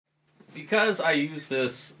because I use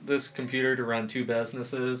this computer to run two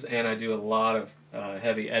businesses, and I do a lot of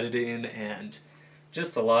heavy editing and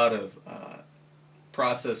just a lot of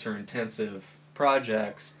processor intensive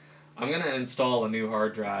projects, I'm going to install a new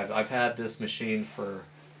hard drive. I've had this machine for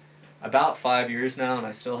about 5 years now, and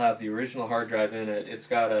I still have the original hard drive in it. It's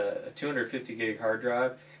got a 250 gig hard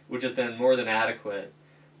drive, which has been more than adequate,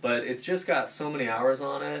 but it's just got so many hours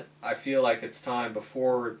on it. I feel like it's time,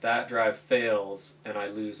 before that drive fails and I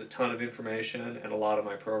lose a ton of information and a lot of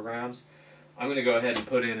my programs, I'm going to go ahead and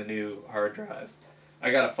put in a new hard drive. I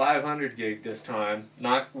got a 500 gig this time,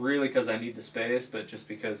 not really because I need the space, but just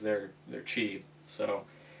because they're cheap. So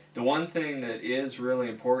the one thing that is really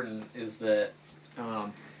important is that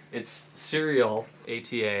it's serial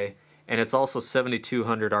ATA, and it's also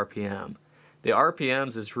 7,200 RPM. The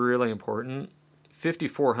RPMs is really important.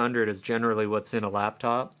 5,400 is generally what's in a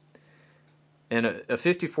laptop, and a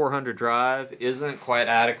 5,400 drive isn't quite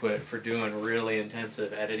adequate for doing really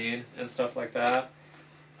intensive editing and stuff like that.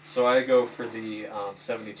 So I go for the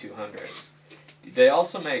 7,200s. They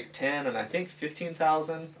also make 10 and I think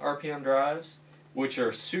 15,000 RPM drives, which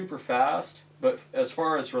are super fast, but as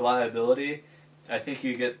far as reliability, I think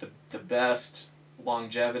you get the best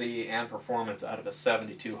longevity and performance out of a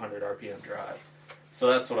 7,200 RPM drive. So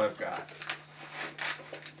that's what I've got.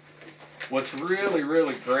 What's really,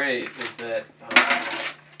 really great is that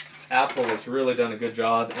Apple has really done a good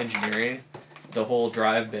job engineering the whole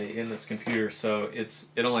drive bay in this computer, so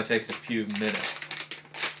it only takes a few minutes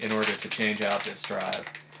in order to change out this drive.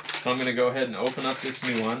 So I'm going to go ahead and open up this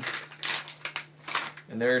new one,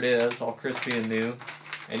 and there it is, all crispy and new,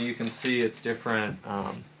 and you can see its different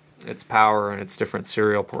its power and its different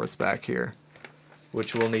serial ports back here,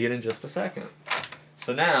 which we'll need in just a second.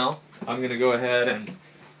 So now I'm going to go ahead and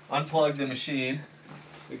unplug the machine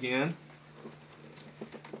again.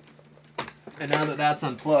 And now that that's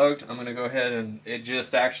unplugged, I'm going to go ahead, and it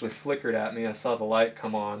just actually flickered at me. I saw the light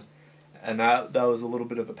come on, and that was a little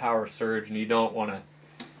bit of a power surge, and you don't want to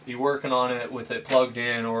be working on it with it plugged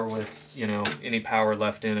in or with, you know, any power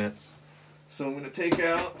left in it. So I'm going to take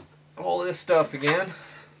out all this stuff again,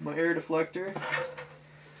 my air deflector,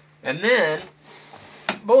 and then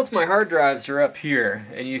both my hard drives are up here,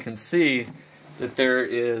 and you can see that there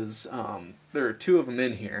are two of them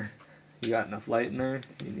in here. You got enough light in there?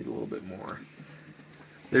 You need a little bit more.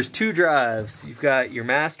 There's two drives. You've got your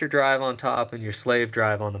master drive on top and your slave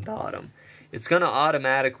drive on the bottom. It's going to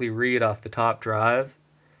automatically read off the top drive,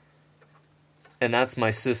 and that's my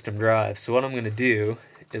system drive. So what I'm going to do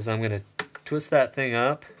is I'm going to twist that thing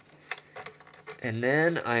up, and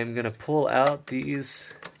then I'm going to pull out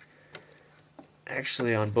these.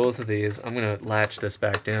 Actually, on both of these, I'm going to latch this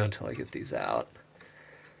back down until I get these out.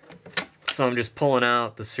 So I'm just pulling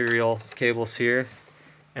out the serial cables here,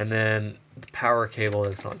 and then the power cable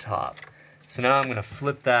that's on top. So now I'm going to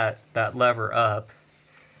flip that lever up,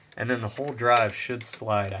 and then the whole drive should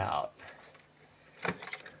slide out. I'm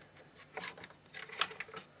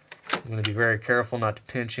going to be very careful not to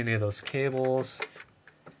pinch any of those cables,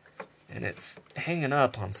 and it's hanging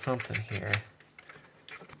up on something here.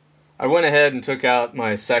 I went ahead and took out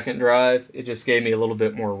my second drive. It just gave me a little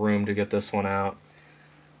bit more room to get this one out.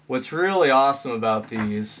 What's really awesome about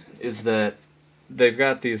these is that they've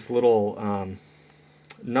got these little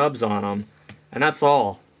nubs on them, and that's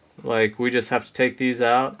all. Like, we just have to take these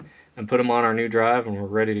out and put them on our new drive, and we're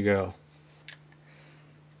ready to go.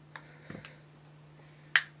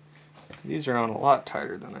 These are on a lot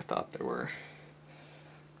tighter than I thought they were.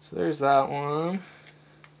 So there's that one.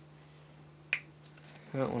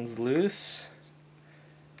 That one's loose.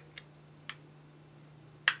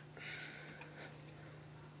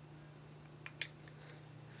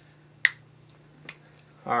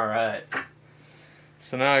 Alright,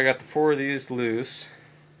 so now I got the 4 of these loose.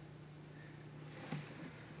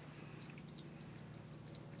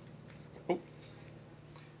 Oh,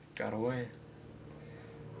 got away.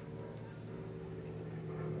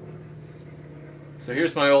 So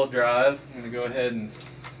here's my old drive. I'm going to go ahead and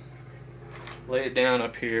lay it down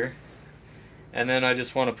up here. And then I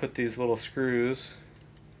just want to put these little screws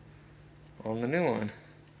on the new one.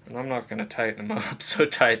 And I'm not going to tighten them up so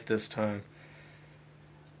tight this time.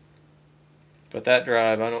 But that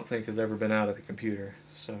drive I don't think has ever been out of the computer,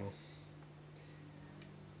 so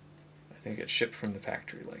I think it's shipped from the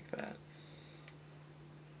factory like that.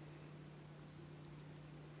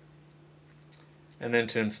 And then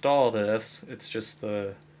to install this, it's just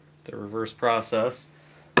the reverse process.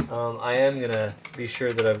 I am going to be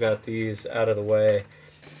sure that I've got these out of the way.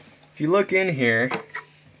 If you look in here,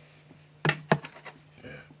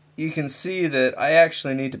 you can see that I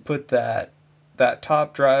actually need to put that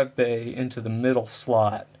top drive bay into the middle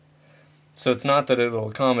slot. So it's not that it'll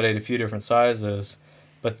accommodate a few different sizes,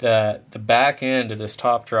 but that the back end of this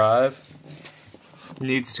top drive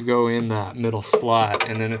needs to go in that middle slot,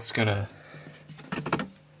 and then it's gonna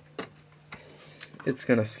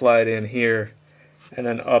slide in here and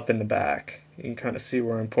then up in the back. You can kind of see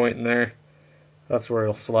where I'm pointing there. That's where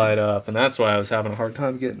it'll slide up, and that's why I was having a hard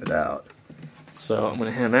time getting it out. So I'm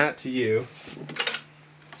gonna hand that to you.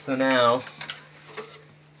 So now, let's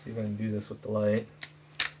see if I can do this with the light.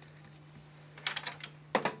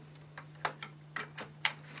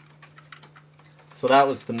 So that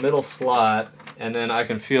was the middle slot, and then I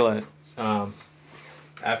can feel it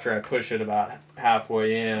after I push it about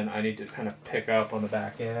halfway in. I need to kind of pick up on the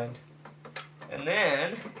back end. And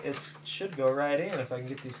then it should go right in if I can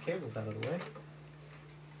get these cables out of the way.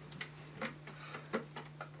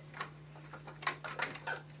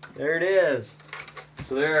 There it is.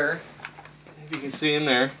 So there, if you can see in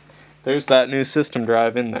there, there's that new system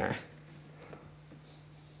drive in there.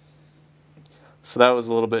 So that was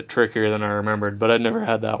a little bit trickier than I remembered, but I'd never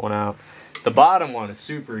had that one out. The bottom one is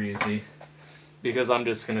super easy because I'm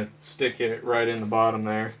just going to stick it right in the bottom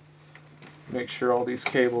there. Make sure all these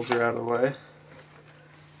cables are out of the way.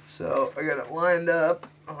 So I got it lined up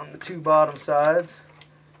on the two bottom sides,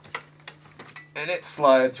 and it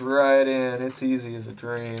slides right in. It's easy as a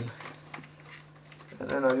dream. And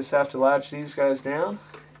then I just have to latch these guys down,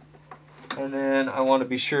 and then I want to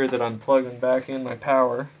be sure that I'm plugging back in my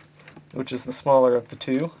power, which is the smaller of the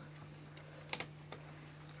two.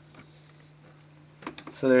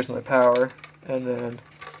 So there's my power, and then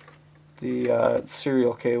the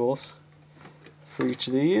serial cables for each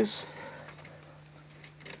of these.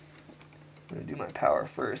 I'm going to do my power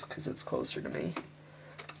first because it's closer to me.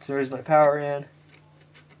 So there's my power in,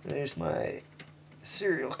 there's my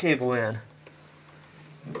serial cable in.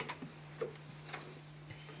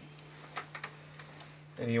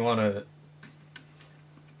 And you want to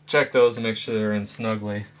check those and make sure they're in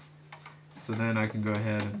snugly. So then I can go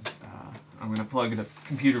ahead and I'm going to plug the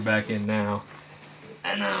computer back in now.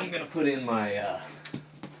 And now I'm going to put in my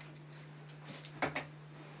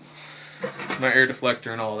my air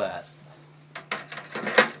deflector and all that.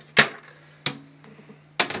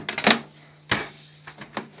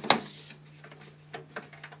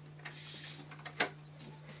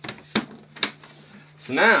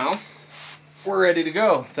 So now we're ready to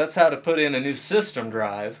go. That's how to put in a new system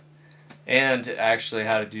drive, and actually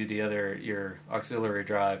how to do your auxiliary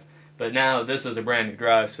drive. But now this is a brand new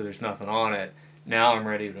drive, so there's nothing on it. Now I'm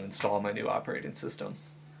ready to install my new operating system.